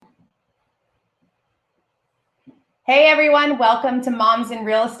Hey everyone, welcome to Moms in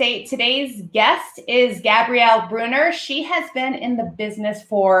Real Estate. Today's guest is Gabrielle Bruner. She has been in the business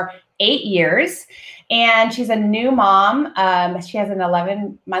for 8 years and she's a new mom. She has an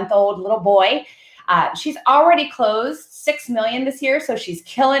 11-month-old little boy. She's already closed $6 million this year, so she's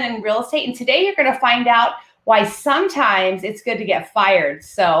killing in real estate. And today you're going to find out why sometimes it's good to get fired.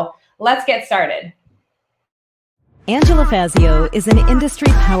 So let's get started. Angela Fazio is an industry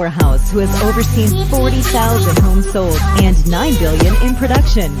powerhouse who has overseen 40,000 homes sold and $9 billion in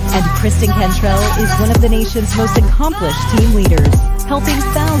production. And Kristen Cantrell is one of the nation's most accomplished team leaders, helping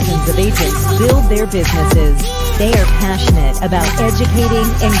thousands of agents build their businesses. They are passionate about educating,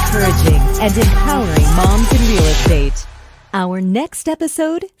 encouraging, and empowering moms in real estate. Our next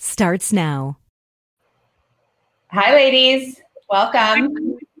episode starts now. Hi, ladies.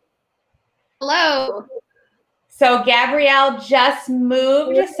 Welcome. Hello. So Gabrielle just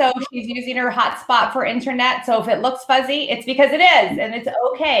moved, so she's using her hotspot for internet. So if it looks fuzzy, it's because it is, and it's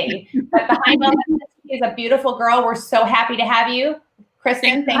okay. But behind all that is a beautiful girl. We're so happy to have you.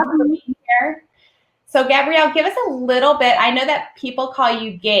 Kristen, thank you for being here. So Gabrielle, give us a little bit. I know that people call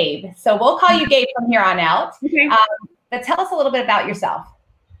you Gabe, so we'll call you Gabe from here on out. Okay. But tell us a little bit about yourself.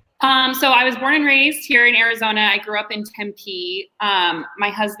 So I was born and raised here in Arizona. I grew up in Tempe. My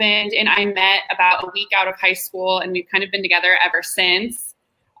husband and I met about a week out of high school, and we've kind of been together ever since.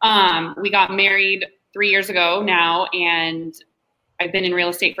 We got married 3 years ago now, and I've been in real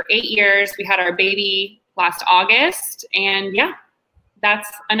estate for 8 years. We had our baby last August, and yeah,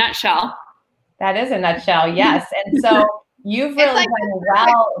 that's a nutshell. That is a nutshell, yes. And so you've really done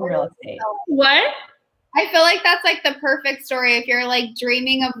well in real estate. What? I feel like that's like the perfect story. If you're like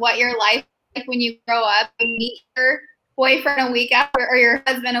dreaming of what your life like when you grow up, you meet your boyfriend a week after, or your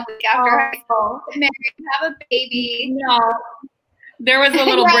husband a week after high school, get married, have a baby. No, there was a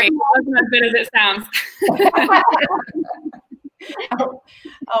little break. It wasn't as good as it sounds. oh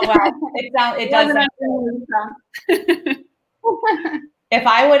wow! It does. If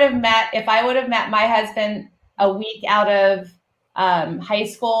I would have met my husband a week out of high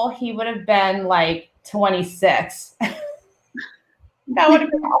school, he would have been like 26. That would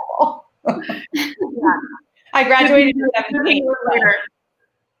have been awful. Yeah. I graduated in 17.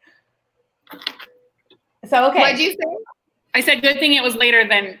 So okay. What'd you say? I said good thing it was later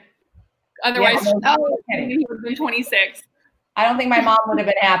than otherwise. Yeah, he would have been 26. I don't think my mom would have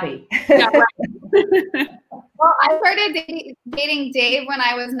been happy. Yeah, right. Well, I started dating Dave when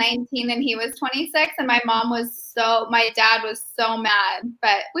I was 19 and he was 26, and my dad was so mad,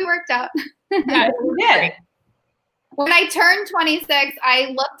 but we worked out. Yeah, we did. When I turned 26,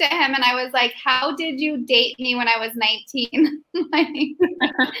 I looked at him and I was like, how did you date me when I was 19?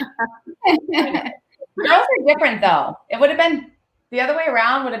 Girls are different though. It would have been the other way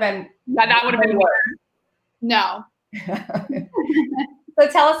around, would have been. Yeah, that would have been worse. No. So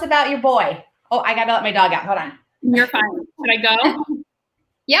tell us about your boy. Oh, I got to let my dog out. Hold on. You're fine. Should I go?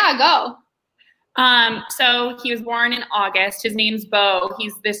 Yeah, go. So he was born in August. His name's Bo.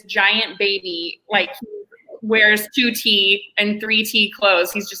 He's this giant baby. Like he wears 2T and 3T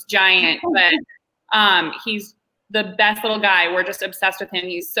clothes. He's just giant, but he's the best little guy. We're just obsessed with him.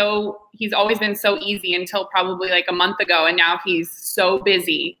 He's always been so easy until probably like a month ago. And now he's so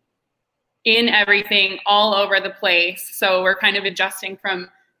busy in everything all over the place. So we're kind of adjusting from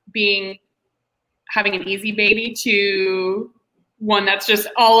having an easy baby to one that's just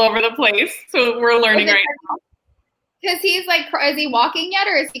all over the place. So we're learning right now. Because he's like, is he walking yet,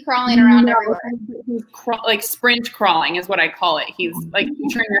 or is he crawling around everywhere? He's like sprint crawling is what I call it. He's like, you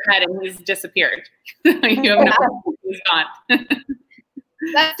turn your head and he's disappeared. You have no he's gone.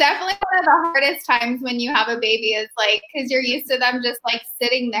 That's definitely one of the hardest times when you have a baby is like, because you're used to them just like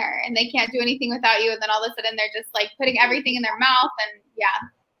sitting there and they can't do anything without you. And then all of a sudden they're just like putting everything in their mouth. And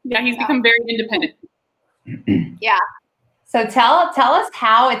yeah, he's become very independent. Yeah. So tell us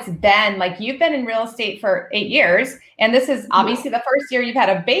how it's been. Like you've been in real estate for 8 years, and this is obviously the first year you've had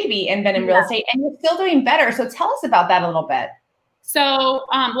a baby and been in real estate, and you're still doing better. So tell us about that a little bit. So,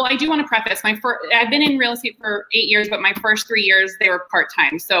 well, I do want to preface I've been in real estate for 8 years, but my first 3 years, they were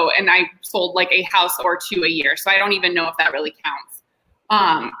part-time. So, and I sold like a house or two a year. So I don't even know if that really counts.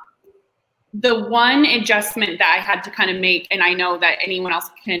 The one adjustment that I had to kind of make, and I know that anyone else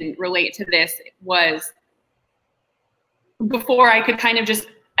can relate to this, was before I could kind of just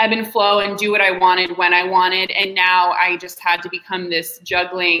ebb and flow and do what I wanted when I wanted. And now I just had to become this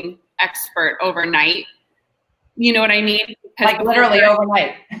juggling expert overnight. You know what I mean? Like literally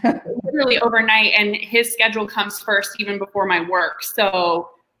overnight. Literally overnight. And his schedule comes first even before my work.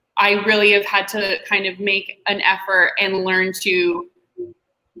 So I really have had to kind of make an effort and learn to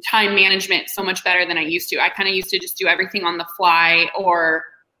time management so much better than I used to. I kind of used to just do everything on the fly, or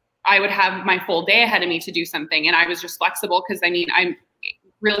I would have my full day ahead of me to do something. And I was just flexible because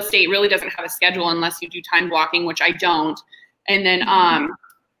real estate really doesn't have a schedule unless you do time blocking, which I don't. And then,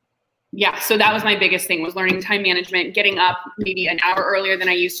 so that was my biggest thing, was learning time management, getting up maybe an hour earlier than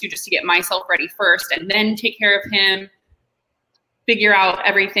I used to just to get myself ready first and then take care of him, figure out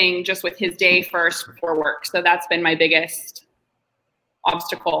everything just with his day first before work. So that's been my biggest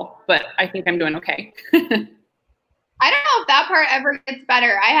obstacle, but I think I'm doing okay. I don't know if that part ever gets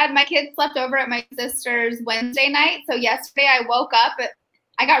better. I had my kids slept over at my sister's Wednesday night. So yesterday I woke up,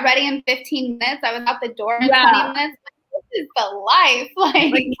 I got ready in 15 minutes. I was out the door in 20 minutes. This is the life.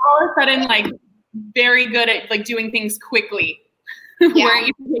 Like all of a sudden, like very good at like doing things quickly, where it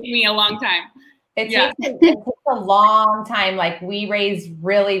used to take me a long time. It takes a long time. Like we raise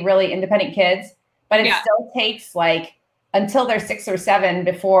really, really independent kids, but it still takes like until they're 6 or 7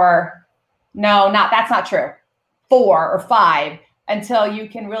 before. That's not true. 4 or 5 until you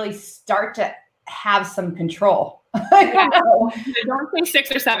can really start to have some control. Don't say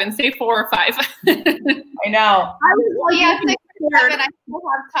 6 or 7, say 4 or 5. I know. 6 or 7, I still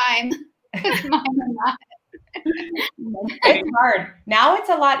have time. Mine are not. It's hard. Now it's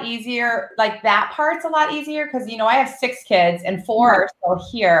a lot easier. Like that part's a lot easier because, I have 6 kids and 4 are still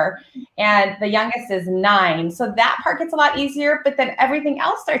here and the youngest is 9. So that part gets a lot easier, but then everything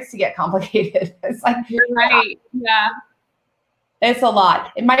else starts to get complicated. It's like, you're right. Yeah. It's a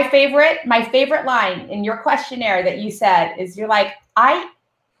lot. And my favorite line in your questionnaire that you said is you're like, I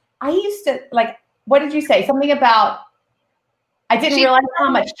used to like, what did you say? Something about, I didn't realize how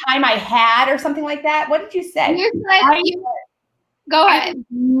much time I had or something like that. What did you say? Go ahead. I have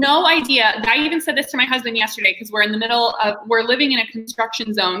no idea. I even said this to my husband yesterday because we're living in a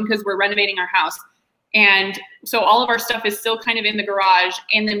construction zone because we're renovating our house. And so all of our stuff is still kind of in the garage,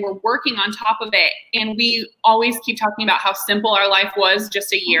 and then we're working on top of it. And we always keep talking about how simple our life was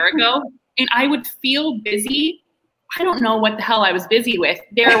just a year ago. And I would feel busy. I don't know what the hell I was busy with.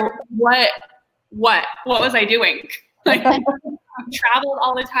 What was I doing? Like, we traveled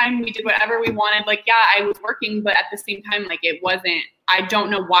all the time. We did whatever we wanted. Like, yeah, I was working, but at the same time, like I don't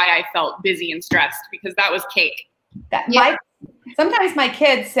know why I felt busy and stressed because that was cake. Sometimes my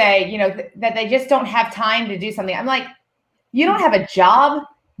kids say, that they just don't have time to do something. I'm like, you don't have a job.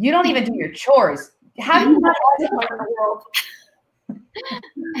 You don't even do your chores. How do you not have time in the world?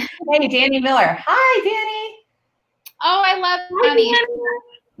 Hey, Danny Miller. Hi, Danny. Oh, I love Danny.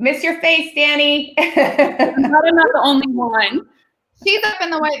 Miss your face, Danny. I'm not the only one. She's up in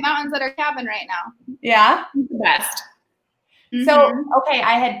the White Mountains at her cabin right now. Yeah? She's the best. So, okay,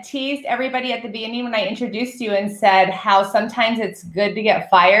 I had teased everybody at the beginning when I introduced you and said how sometimes it's good to get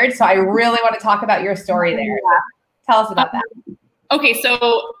fired. So I really want to talk about your story there. Tell us about that. Okay,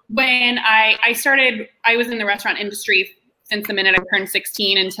 so when I started, I was in the restaurant industry since the minute I turned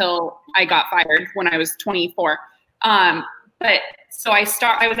 16 until I got fired when I was 24. But so I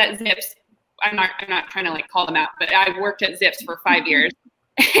was at Zips. I'm not trying to like call them out, but I worked at Zips for 5 years.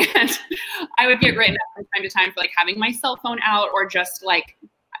 And I would get written up from time to time for like having my cell phone out or just like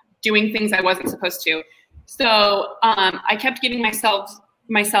doing things I wasn't supposed to. So I kept giving myself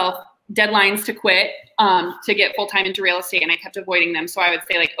deadlines to quit to get full-time into real estate, and I kept avoiding them. So I would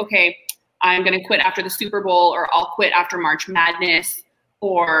say like, okay, I'm going to quit after the Super Bowl, or I'll quit after March Madness,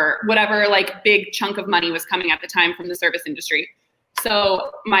 or whatever like big chunk of money was coming at the time from the service industry.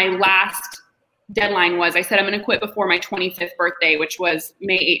 So my last deadline was, I said I'm going to quit before my 25th birthday, which was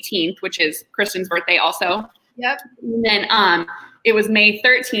May 18th, which is Kristen's birthday also. Yep. And then it was May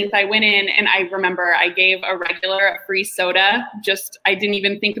 13th. I went in and I remember I gave a regular a free soda. I didn't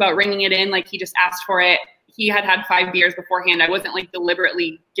even think about ringing it in. Like he just asked for it. He had 5 beers beforehand. I wasn't like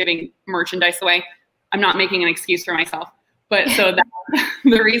deliberately giving merchandise away. I'm not making an excuse for myself. But so that's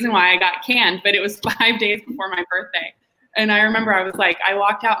the reason why I got canned, but it was 5 days before my birthday. And I remember I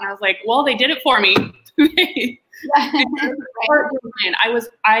walked out and I was like, well, they did it for me. Heartbroken. I was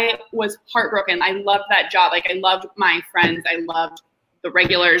heartbroken. I loved that job. Like I loved my friends. I loved the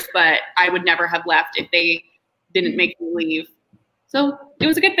regulars, but I would never have left if they didn't make me leave. So it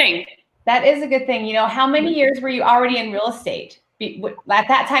was a good thing. That is a good thing. How many years were you already in real estate at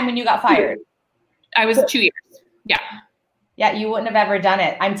that time when you got fired? I was 2 years. Yeah. Yeah, you wouldn't have ever done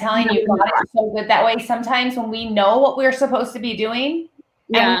it. I'm telling you, God is so good that way. Sometimes when we know what we're supposed to be doing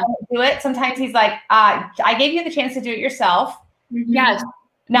and we don't do it, sometimes he's like, I gave you the chance to do it yourself. Yes.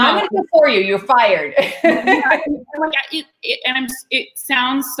 Now I'm going to do it for you. You're fired. It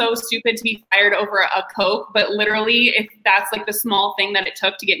sounds so stupid to be fired over a Coke, but literally if that's like the small thing that it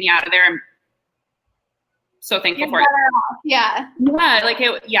took to get me out of there, so thankful You're for it. better off. Yeah.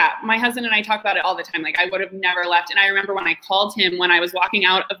 Yeah, my husband and I talk about it all the time. Like I would have never left. And I remember when I called him when I was walking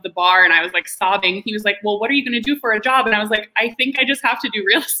out of the bar and I was like sobbing, he was like, well, what are you going to do for a job? And I was like, I think I just have to do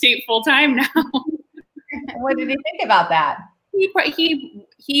real estate full time now. What did he think about that? He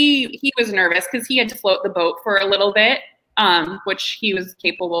was nervous because he had to float the boat for a little bit, which he was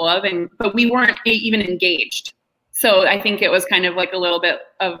capable of. But we weren't even engaged. So I think it was kind of like a little bit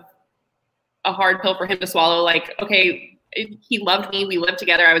of a hard pill for him to swallow. Like, okay, he loved me. We lived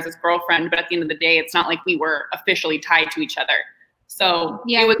together. I was his girlfriend. But at the end of the day, it's not like we were officially tied to each other. So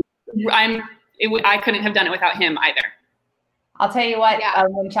yeah, I couldn't have done it without him either. I'll tell you what,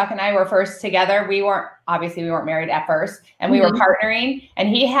 when Chuck and I were first together, we weren't married at first, and we were partnering, and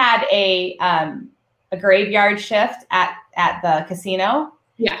he had a graveyard shift at the casino.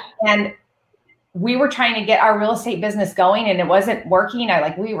 Yeah. And we were trying to get our real estate business going and it wasn't working.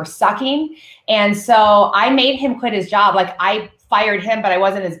 We were sucking. And so I made him quit his job. Like I fired him, but I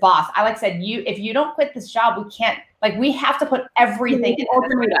wasn't his boss. I said, if you don't quit this job, we can't, we have to put everything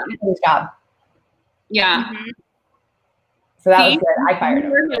into this job. Yeah. Mm-hmm. So that was good. I fired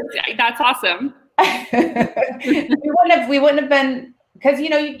him. That's awesome. we wouldn't have been, because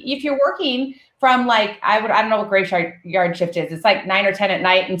if you're working from I don't know what graveyard shift is. It's 9 or 10 at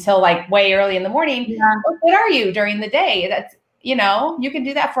night until way early in the morning. Yeah. How good are you during the day? That's you can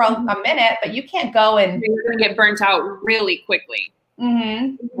do that for a minute, but you can't go and you're gonna get burnt out really quickly.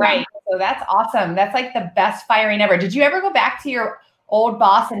 Mm-hmm. Right. So that's awesome. That's the best firing ever. Did you ever go back to your old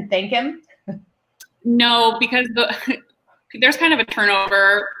boss and thank him? No, because there's kind of a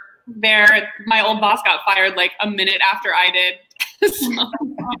turnover there. My old boss got fired a minute after I did. So,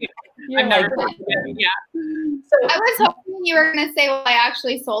 I've never yeah. So I was hoping you were going to say, well, I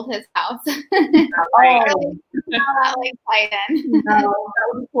actually sold his house. Right. That would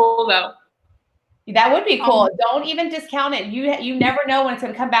be cool, though. That would be cool. Don't even discount it. You never know when it's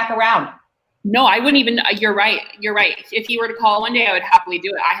going to come back around. No, I wouldn't even. You're right. If he were to call one day, I would happily do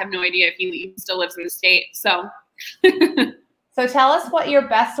it. I have no idea if he still lives in the state. So. So tell us what your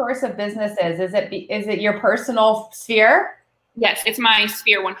best source of business is. Is it your personal sphere? Yes, it's my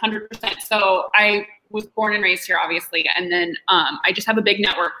sphere 100%. So I was born and raised here, obviously. And then I just have a big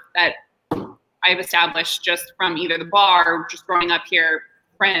network that I've established just from either the bar or just growing up here,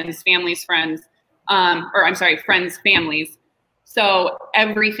 friends, families. So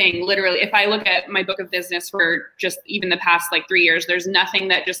everything, literally, if I look at my book of business for just even the past 3 years, there's nothing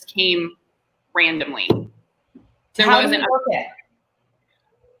that just came randomly. How do you work it?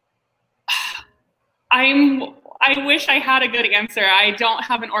 I wish I had a good answer. I don't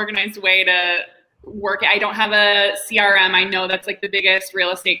have an organized way to work it. I don't have a CRM. I know that's the biggest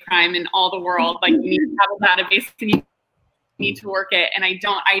real estate crime in all the world. You need to have a database and you need to work it. And I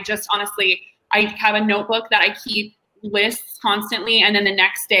just honestly, I have a notebook that I keep lists constantly. And then the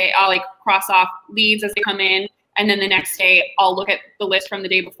next day I'll cross off leads as they come in. And then the next day I'll look at the list from the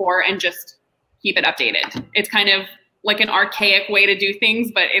day before and just keep it updated. It's kind of an archaic way to do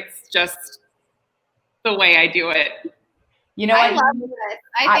things, but it's just the way I do it. You know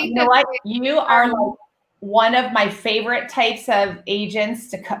what? You are one of my favorite types of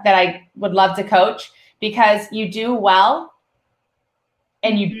agents that I would love to coach because you do well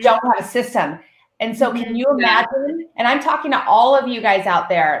and you don't have a system. And so can you imagine, and I'm talking to all of you guys out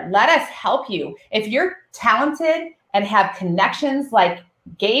there, let us help you. If you're talented and have connections like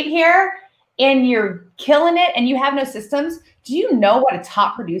Gabe here and you're killing it and you have no systems, do you know what a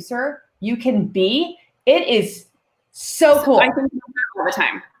top producer you can be? It is so cool. I think about that all the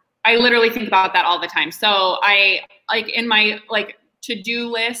time. I literally think about that all the time. So I in my to-do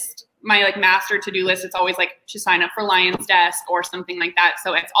list, my master to-do list, it's always to sign up for Lion's Desk or something like that.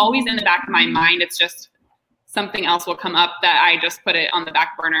 So it's always in the back of my mind. It's just something else will come up that I just put it on the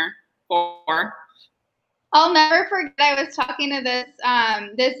back burner for. I'll never forget. I was talking to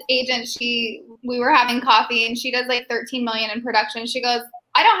this agent. We were having coffee and she does 13 million in production. She goes,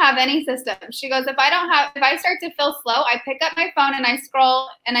 I don't have any system. She goes, if I start to feel slow, I pick up my phone and I scroll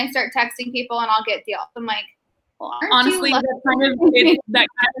and I start texting people and I'll get deals. I'm like, well, honestly, that kind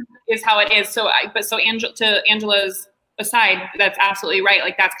of is how it is. So to Angela's aside, that's absolutely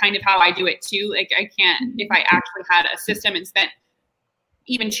right. That's kind of how I do it too. I can't, if I actually had a system and spent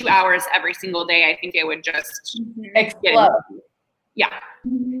even 2 hours every single day, I think it would just explode. Yeah.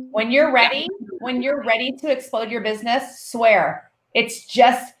 When you're ready to explode your business, swear. It's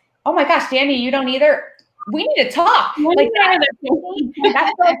just, oh my gosh, Danny, you don't either. We need to talk. That's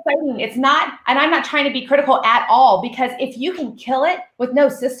so exciting. It's not, and I'm not trying to be critical at all, because if you can kill it with no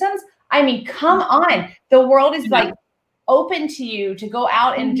systems, I mean, come on. The world is open to you to go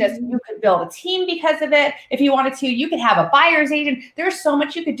out and just, you could build a team because of it. If you wanted to, you could have a buyer's agent. There's so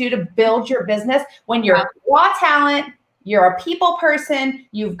much you could do to build your business when you're raw talent, you're a people person,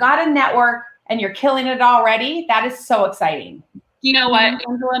 you've got a network, and you're killing it already. That is so exciting. You know what,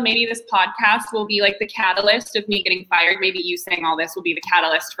 Angela, maybe this podcast will be like the catalyst of me getting fired. Maybe you saying all this will be the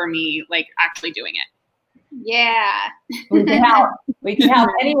catalyst for me like actually doing it. Yeah. We can help. We can help.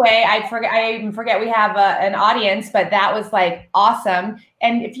 Anyway, I even forget we have an audience, but that was like awesome.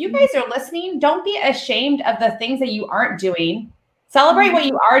 And if you guys are listening, don't be ashamed of the things that you aren't doing. Celebrate what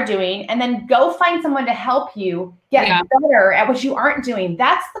you are doing, and then go find someone to help you get better at what you aren't doing.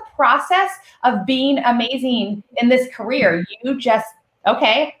 That's the process of being amazing in this career. You just,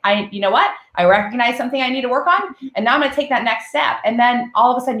 you know what? I recognize something I need to work on, and now I'm going to take that next step. And then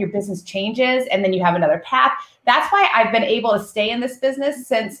all of a sudden your business changes, and then you have another path. That's why I've been able to stay in this business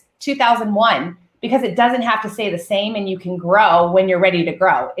since 2001, because it doesn't have to stay the same, and you can grow when you're ready to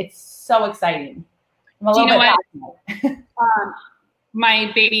grow. It's so exciting. Do you know what?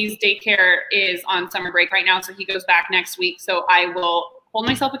 My baby's daycare is on summer break right now, so he goes back next week. So I will hold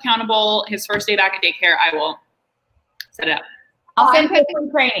myself accountable. His first day back at daycare, I will set it up. I'll send you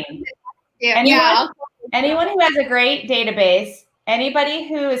some training. Anyone who has a great database, anybody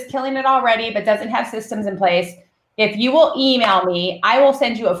who is killing it already but doesn't have systems in place, if you will email me, I will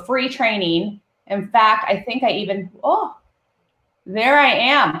send you a free training. In fact, I think there I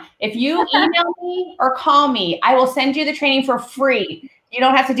am. If you email me or call me, I will send you the training for free. You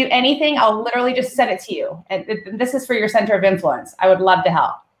don't have to do anything. I'll literally just send it to you. And this is for your center of influence. I would love to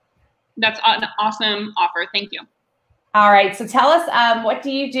help. That's an awesome offer. Thank you. All right. So tell us, what do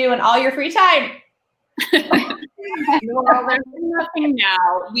you do in all your free time? Well, there's nothing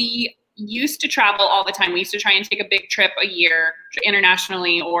now. We used to travel all the time. We used to try and take a big trip a year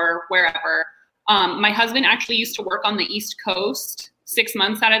internationally or wherever. My husband actually used to work on the East Coast 6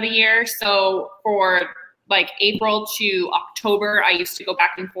 months out of the year. So for like April to October, I used to go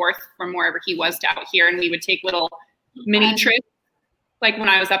back and forth from wherever he was to out here, and we would take little mini trips. Like when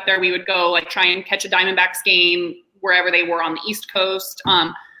I was up there, we would go like try and catch a Diamondbacks game wherever they were on the East Coast.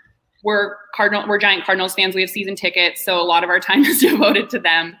 We're giant Cardinals fans. We have season tickets, so a lot of our time is devoted to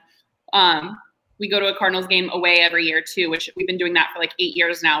them. We go to a Cardinals game away every year too, which we've been doing that for like 8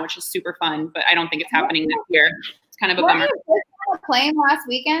 years now, which is super fun, but I don't think it's happening this year. It's kind of a bummer. Playing last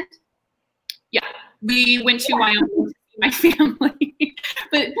weekend? Yeah, we went to Wyoming to see my family.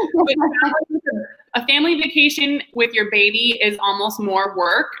 but a family vacation with your baby is almost more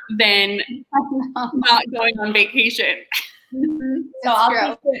work than not going on vacation.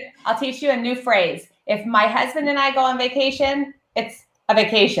 So I'll teach you a new phrase. If my husband and I go on vacation, it's a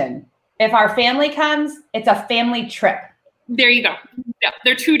vacation. If our family comes, it's a family trip. There you go. Yeah,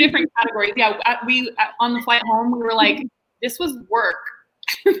 they're two different categories. Yeah, we on the flight home, we were like, this was work.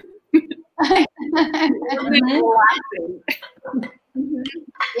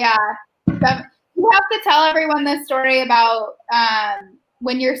 Yeah. You have to tell everyone this story about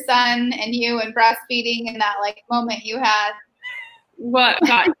when your son and you and breastfeeding and that like moment you had. What?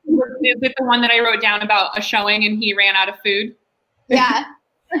 God, is it the one that I wrote down about a showing and he ran out of food? Yeah.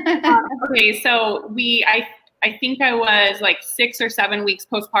 Okay, so I think I was like 6 or 7 weeks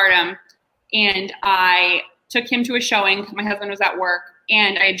postpartum, and I took him to a showing. My husband was at work,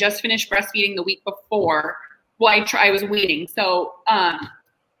 and I had just finished breastfeeding the week before. Well, I was weaning, so I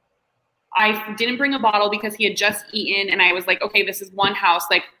didn't bring a bottle because he had just eaten, and I was like, okay, this is one house.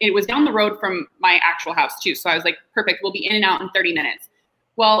 Like it was down the road from my actual house too, so I was like, perfect, we'll be in and out in 30 minutes.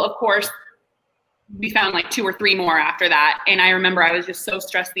 Well, of course, we found like 2 or 3 more after that. And I remember I was just so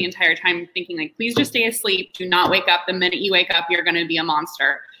stressed the entire time thinking like, please just stay asleep. Do not wake up. The minute you wake up, you're going to be a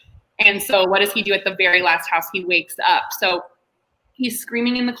monster. And so what does he do at the very last house? He wakes up. So he's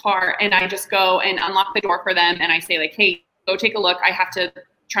screaming in the car, and I just go and unlock the door for them. And I say like, hey, go take a look. I have to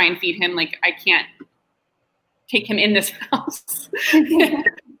try and feed him. Like I can't take him in this house.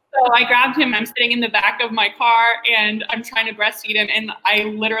 So I grabbed him. I'm sitting in the back of my car, and I'm trying to breastfeed him. And I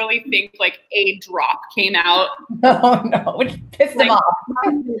literally think like a drop came out. Oh no, which pissed him off.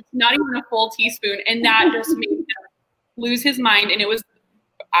 Not even a full teaspoon. And that just made him lose his mind. And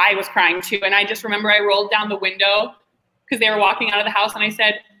I was crying too. And I just remember I rolled down the window because they were walking out of the house, and I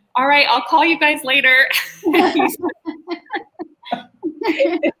said, all right, I'll call you guys later.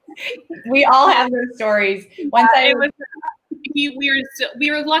 We all have those stories. We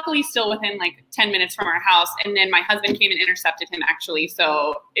were luckily still within like 10 minutes from our house, and then my husband came and intercepted him actually.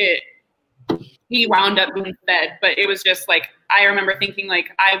 So he wound up being fed, but it was just like, I remember thinking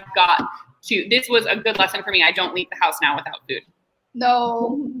like, this was a good lesson for me. I don't leave the house now without food.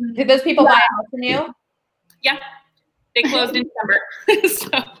 No. Did those people buy a house from you? Yeah. They closed in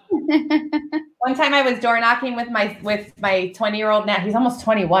December. One time I was door knocking with my 20-year-old now. He's almost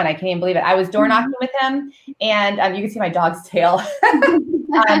 21. I can't even believe it. I was door knocking with him, and you can see my dog's tail.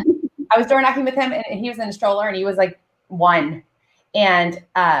 I was door knocking with him, and he was in a stroller, and he was like 1, and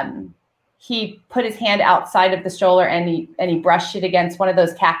he put his hand outside of the stroller, and he brushed it against one of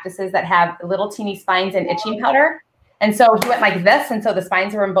those cactuses that have little teeny spines and itching powder, and so he went like this, and so the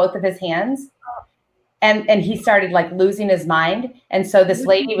spines were in both of his hands. And he started like losing his mind. And so this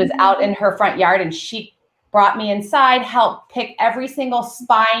lady was out in her front yard, and she brought me inside, helped pick every single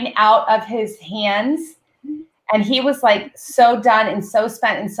spine out of his hands. And he was like so done and so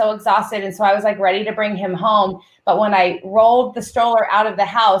spent and so exhausted. And so I was like ready to bring him home. But when I rolled the stroller out of the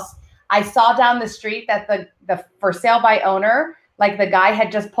house, I saw down the street that the for sale by owner, like the guy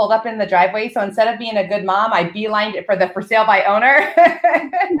had just pulled up in the driveway. So instead of being a good mom, I beelined it for the for sale by owner.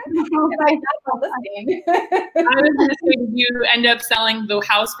 And I got listening. I was going to say, did you end up selling the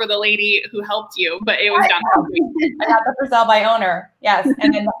house for the lady who helped you? But it was done. I got the for sale by owner. Yes.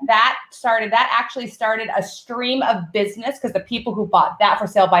 And then that actually started a stream of business, because the people who bought that for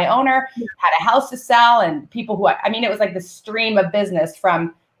sale by owner had a house to sell, and people who, I mean, it was like the stream of business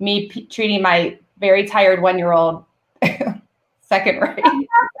from me treating my very tired 1-year-old second rate.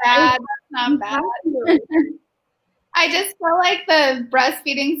 That's not bad. I just feel like the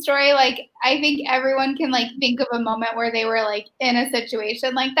breastfeeding story, like I think everyone can like think of a moment where they were like in a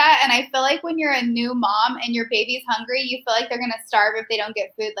situation like that. And I feel like when you're a new mom and your baby's hungry, you feel like they're gonna starve if they don't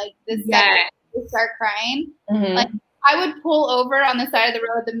get food. Like the second they start crying, like I would pull over on the side of the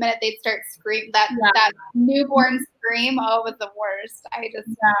road the minute they'd start screaming. That newborn scream, oh, it was the worst.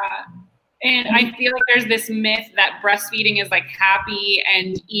 And I feel like there's this myth that breastfeeding is like happy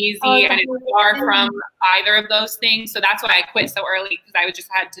and easy, and it's far from either of those things. So that's why I quit so early, because I just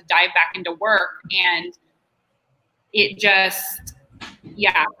had to dive back into work, and it just,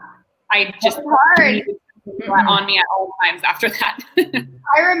 I just hard on me at all times after that.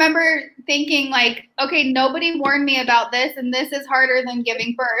 I remember thinking like, okay, nobody warned me about this, and this is harder than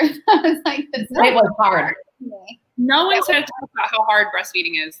giving birth. I was like, this was hard. No one said about how hard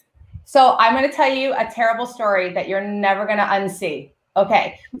breastfeeding is. So I'm going to tell you a terrible story that you're never going to unsee.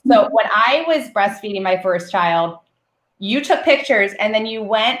 Okay. So when I was breastfeeding my first child, you took pictures, and then you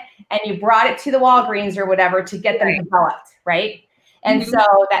went and you brought it to the Walgreens or whatever to get them developed. Right. And so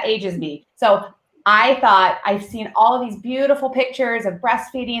that ages me. So I thought, I've seen all of these beautiful pictures of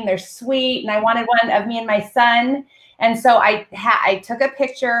breastfeeding. They're sweet. And I wanted one of me and my son. And so I took a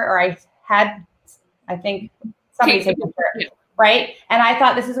picture, or I think somebody took a picture. Right. And I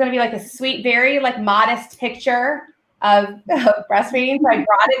thought this is going to be like a sweet, very like modest picture of breastfeeding. So I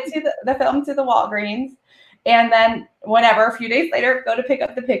brought it to the film to the Walgreens, and then a few days later, go to pick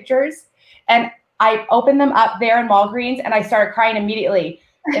up the pictures, and I opened them up there in Walgreens, and I started crying immediately.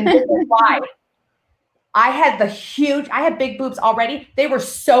 And this is why. I had big boobs already. They were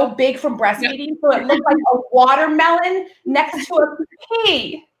so big from breastfeeding. So it looked like a watermelon next to a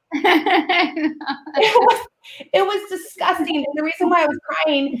pea. It was disgusting. And the reason why I was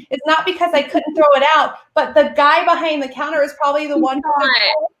crying is not because I couldn't throw it out, but the guy behind the counter is probably the one who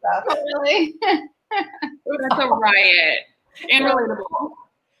stuff. Really? That's a riot. And relatable.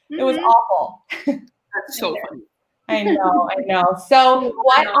 It was awful. That's so funny. I know. So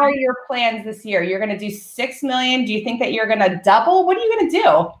what are your plans this year? You're going to do 6 million. Do you think that you're going to double? What are you going to do?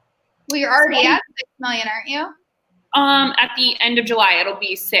 Well, you're already at 6 million, aren't you? At the end of July, it'll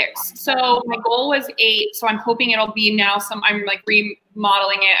be 6. So my goal was 8. So I'm hoping it'll be now I'm like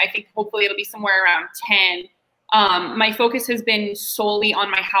remodeling it. I think hopefully it'll be somewhere around 10. My focus has been solely on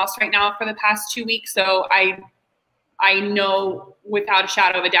my house right now for the past 2 weeks. So I know without a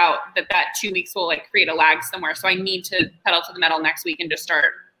shadow of a doubt that 2 weeks will like create a lag somewhere. So I need to pedal to the metal next week and just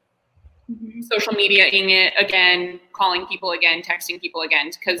start social media-ing it again, calling people again, texting people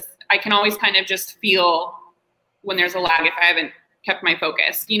again, because I can always kind of just feel when there's a lag if I haven't kept my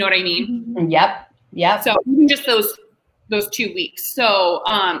focus. You know what I mean? Yep. So just those 2 weeks. So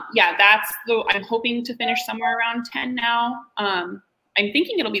I'm hoping to finish somewhere around 10 now. I'm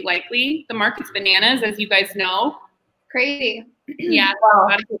thinking it'll be likely. The market's bananas, as you guys know. Crazy. Yeah, so I've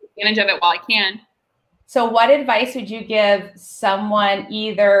got to take advantage of it while I can. So what advice would you give someone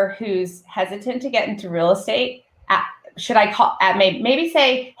either who's hesitant to get into real estate? Should I call maybe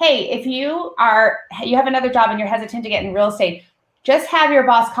say, hey, if you have another job and you're hesitant to get in real estate, just have your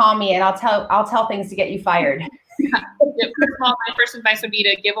boss call me and I'll tell things to get you fired. First of all, my first advice would be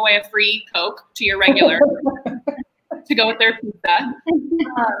to give away a free Coke to your regular to go with their pizza.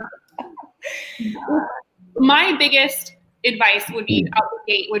 My biggest advice would be out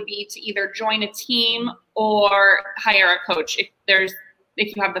the gate would be to either join a team or hire a coach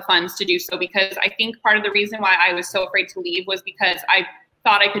if you have the funds to do so, because I think part of the reason why I was so afraid to leave was because I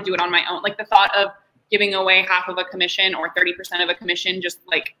thought I could do it on my own. Like the thought of giving away half of a commission or 30% of a commission just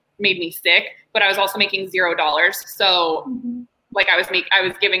like made me sick, but I was also making $0. So like I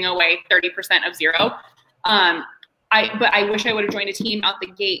was giving away 30% of zero. But I wish I would have joined a team out the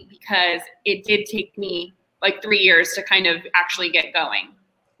gate, because it did take me like 3 years to kind of actually get going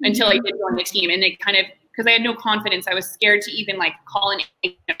until I did join the team. And they kind of, because I had no confidence, I was scared to even like call an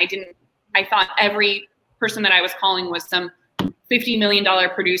agent. I thought every person that I was calling was some $50 million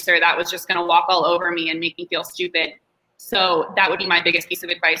producer that was just going to walk all over me and make me feel stupid. So that would be my biggest piece of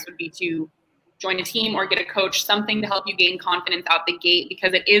advice, would be to join a team or get a coach, something to help you gain confidence out the gate,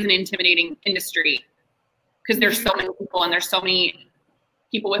 because it is an intimidating industry, because there's so many people and there's so many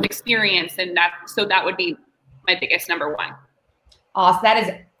people with experience. And that would be my biggest number one. Awesome. That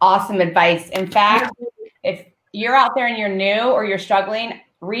is awesome advice. In fact, if you're out there and you're new or you're struggling,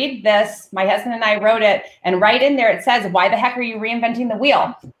 read this. My husband and I wrote it, and right in there it says, why the heck are you reinventing the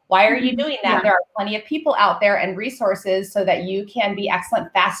wheel? Why are you doing that? Yeah. There are plenty of people out there and resources so that you can be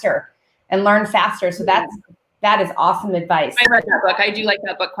excellent faster and learn faster. So that is awesome advice. I read that book. I do like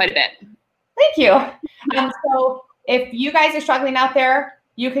that book quite a bit. Thank you. So if you guys are struggling out there,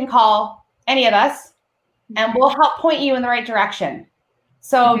 you can call any of us and we'll help point you in the right direction.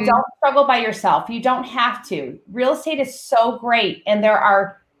 So don't struggle by yourself. You don't have to. Real estate is so great. And there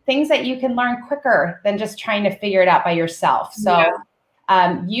are things that you can learn quicker than just trying to figure it out by yourself. So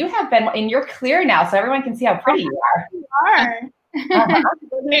you have been, and you're clear now, so everyone can see how pretty you are. You are.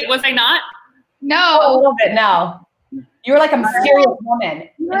 Wait, was I not? No. A little bit, no. You were like a mysterious woman.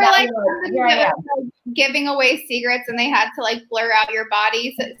 You were like giving away secrets, and they had to like blur out your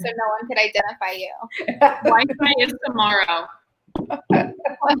body so no one could identify you. Wi-Fi is tomorrow.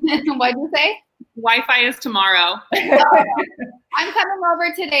 What'd you say? Wi-Fi is tomorrow. I'm coming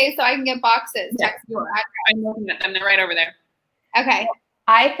over today so I can get boxes. Yes, I'm looking at them. They're right over there. Okay.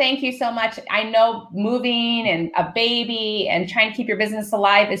 I thank you so much. I know moving and a baby and trying to keep your business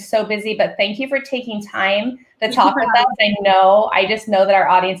alive is so busy, but thank you for taking time to talk with us. I just know that our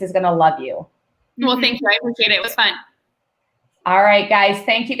audience is going to love you. Well, thank you. I appreciate it. It was fun. All right, guys.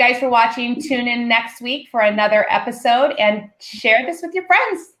 Thank you guys for watching. Tune in next week for another episode and share this with your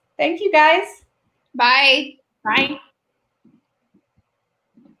friends. Thank you, guys. Bye. Bye.